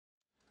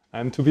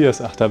I'm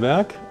Tobias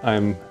Achterberg.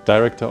 I'm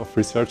Director of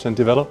Research and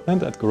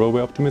Development at Gurobi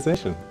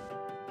Optimization.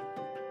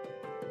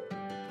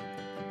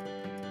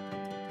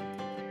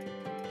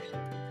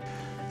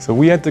 So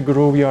we at the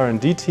Gurobi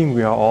R&D team,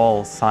 we are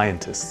all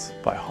scientists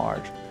by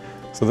heart.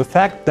 So the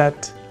fact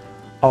that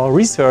our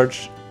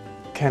research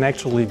can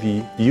actually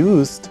be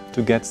used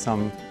to get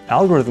some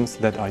algorithms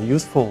that are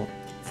useful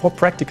for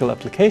practical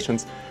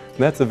applications,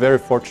 that's a very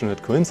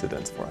fortunate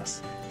coincidence for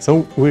us.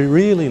 So we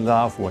really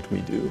love what we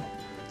do.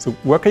 So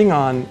working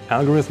on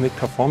algorithmic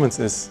performance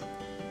is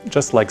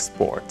just like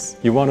sports.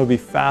 You want to be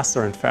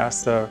faster and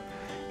faster,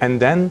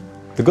 and then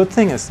the good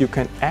thing is you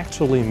can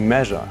actually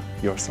measure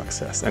your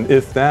success. And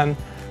if then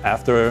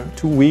after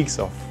 2 weeks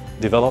of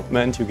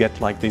development you get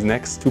like the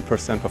next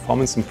 2%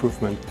 performance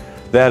improvement,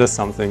 that is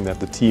something that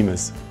the team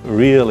is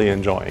really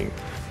enjoying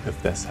if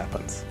this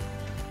happens.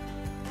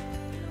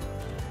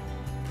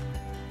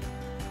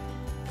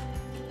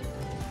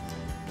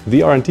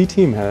 The R&D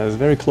team has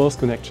very close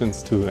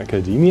connections to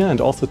academia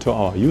and also to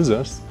our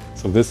users.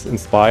 So this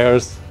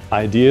inspires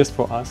ideas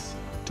for us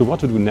to what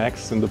to do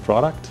next in the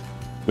product,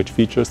 which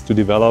features to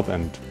develop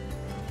and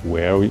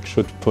where we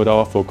should put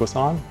our focus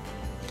on.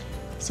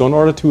 So in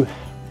order to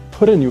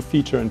put a new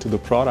feature into the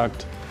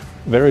product,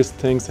 various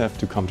things have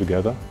to come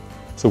together.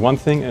 So one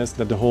thing is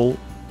that the whole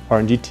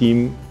R&D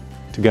team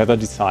together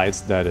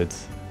decides that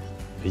it's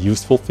a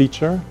useful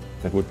feature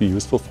that would be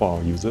useful for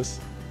our users.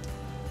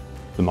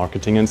 The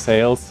marketing and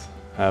sales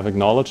have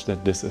acknowledged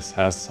that this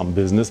has some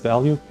business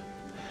value.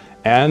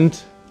 And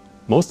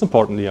most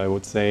importantly, I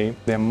would say,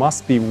 there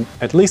must be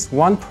at least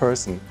one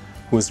person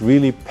who is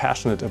really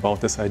passionate about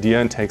this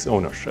idea and takes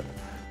ownership.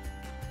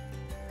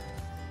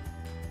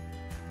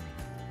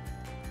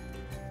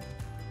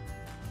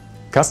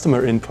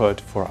 Customer input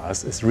for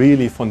us is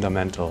really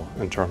fundamental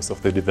in terms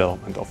of the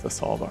development of the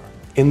solver.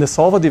 In the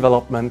solver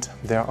development,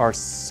 there are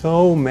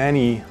so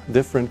many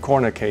different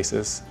corner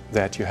cases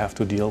that you have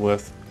to deal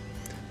with,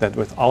 that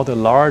without a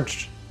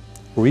large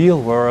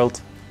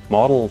real-world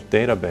model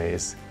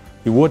database,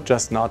 you would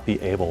just not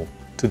be able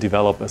to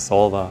develop a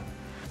solver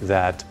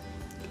that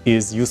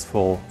is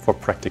useful for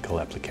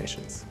practical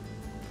applications.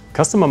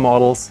 Customer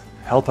models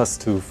help us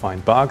to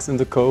find bugs in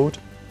the code.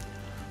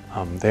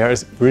 They are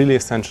really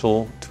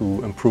essential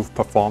to improve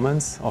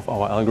performance of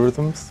our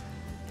algorithms.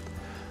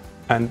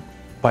 And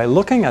by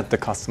looking at the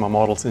customer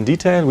models in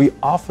detail, we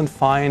often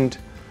find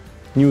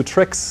new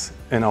tricks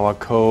in our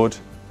code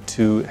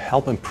to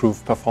help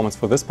improve performance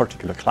for this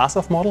particular class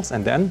of models.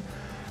 And then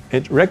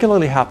it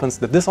regularly happens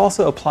that this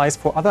also applies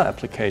for other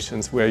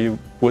applications where you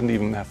wouldn't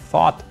even have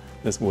thought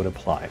this would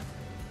apply.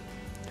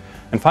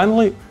 And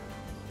finally,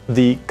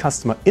 the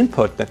customer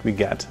input that we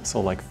get, so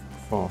like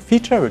for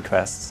feature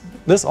requests,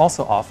 this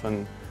also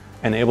often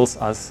enables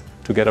us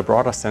to get a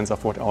broader sense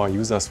of what our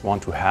users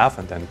want to have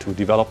and then to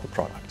develop the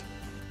product.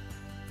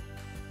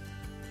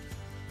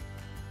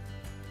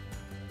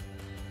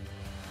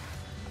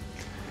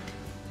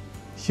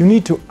 You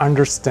need to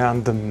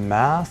understand the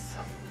math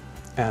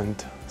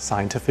and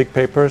scientific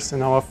papers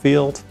in our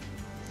field,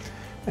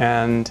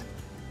 and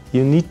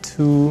you need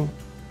to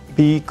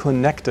be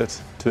connected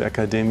to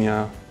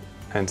academia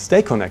and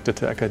stay connected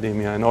to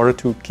academia in order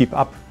to keep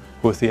up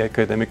with the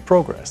academic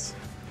progress.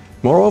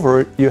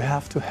 Moreover, you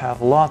have to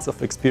have lots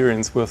of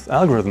experience with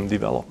algorithm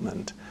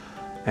development,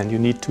 and you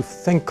need to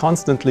think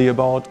constantly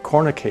about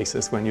corner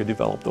cases when you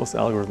develop those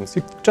algorithms.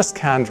 You just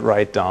can't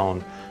write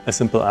down a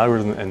simple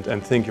algorithm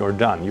and think you're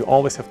done. You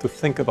always have to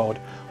think about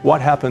what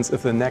happens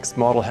if the next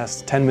model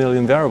has 10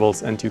 million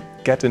variables and you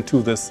get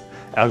into this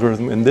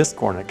algorithm in this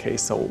corner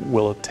case. So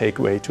will it take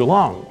way too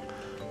long?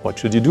 What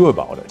should you do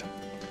about it?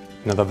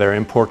 Another very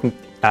important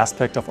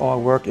aspect of our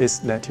work is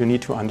that you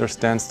need to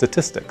understand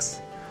statistics.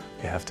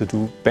 You have to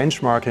do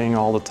benchmarking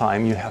all the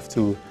time. You have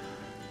to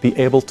be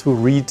able to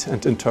read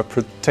and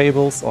interpret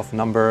tables of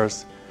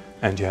numbers,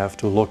 and you have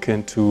to look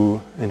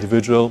into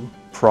individual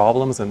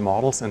problems and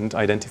models and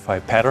identify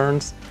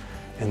patterns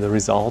in the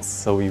results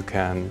so you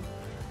can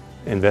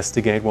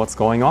investigate what's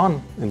going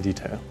on in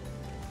detail.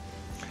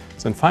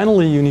 So, and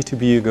finally, you need to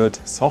be a good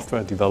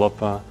software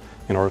developer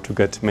in order to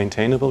get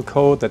maintainable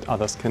code that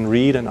others can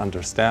read and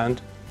understand.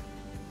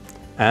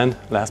 And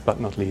last but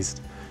not least,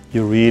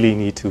 you really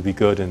need to be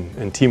good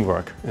in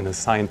teamwork in a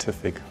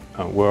scientific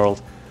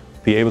world,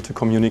 be able to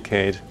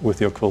communicate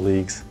with your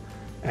colleagues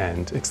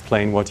and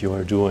explain what you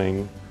are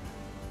doing,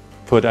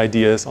 put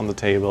ideas on the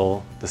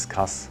table,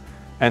 discuss,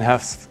 and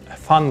have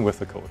fun with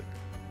the code.